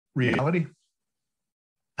reality,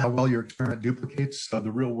 how well your experiment duplicates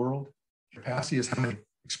the real world. Capacity is how many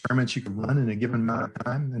experiments you can run in a given amount of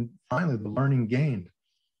time. And finally, the learning gained.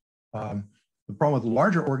 The problem with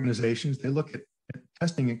larger organizations, they look at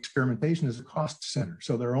testing experimentation as a cost center.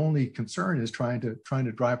 So their only concern is trying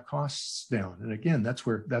to drive costs down. And again, that's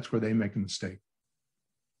where they make a mistake.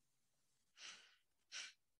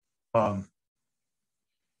 An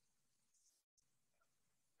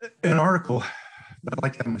article that I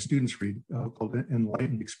like to have my students read called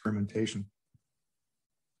Enlightened Experimentation.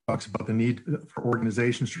 Talks about the need for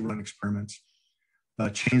organizations to run experiments,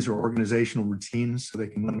 change their organizational routines so they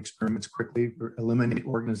can run experiments quickly, or eliminate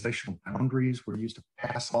organizational boundaries. We're used to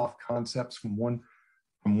pass off concepts from one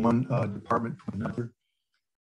department to another.